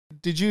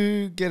did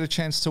you get a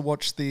chance to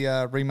watch the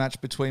rematch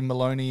between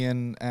Moloney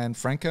and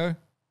Franco?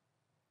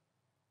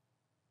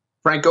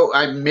 Franco,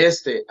 I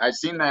missed it. I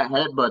seen that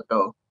headbutt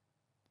though.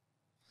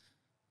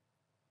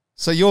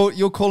 So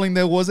you're calling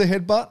there was a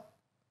headbutt?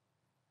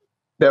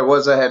 There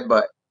was a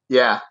headbutt.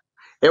 Yeah.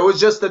 It was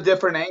just a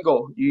different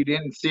angle. You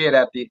didn't see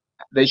it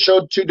they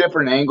showed two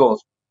different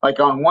angles. Like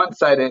on one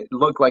side, it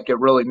looked like it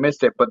really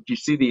missed it, but you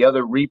see the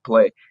other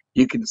replay,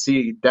 you can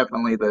see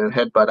definitely the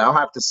headbutt. I'll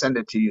have to send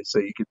it to you so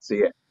you can see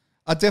it.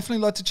 I'd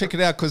definitely like to check it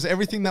out because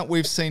everything that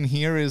we've seen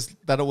here is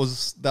that it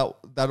was that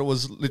it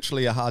was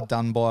literally a hard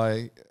done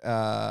by.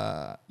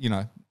 I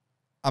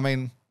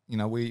mean,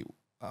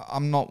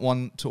 I'm not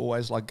one to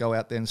always like go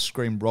out there and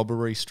scream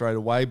robbery straight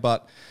away,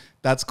 but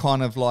that's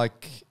kind of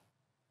like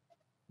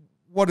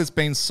what it's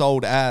been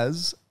sold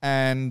as,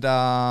 and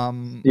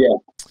Yeah.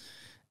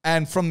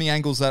 and from the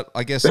angles that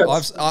I guess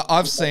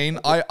I've seen,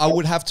 I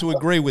would have to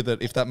agree with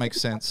it if that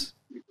makes sense.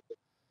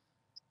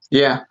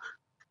 Yeah.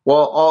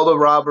 Well, all the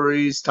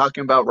robberies,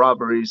 talking about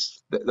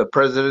robberies, the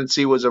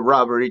presidency was a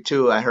robbery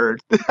too, I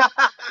heard. But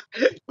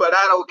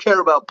I don't care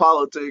about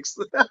politics.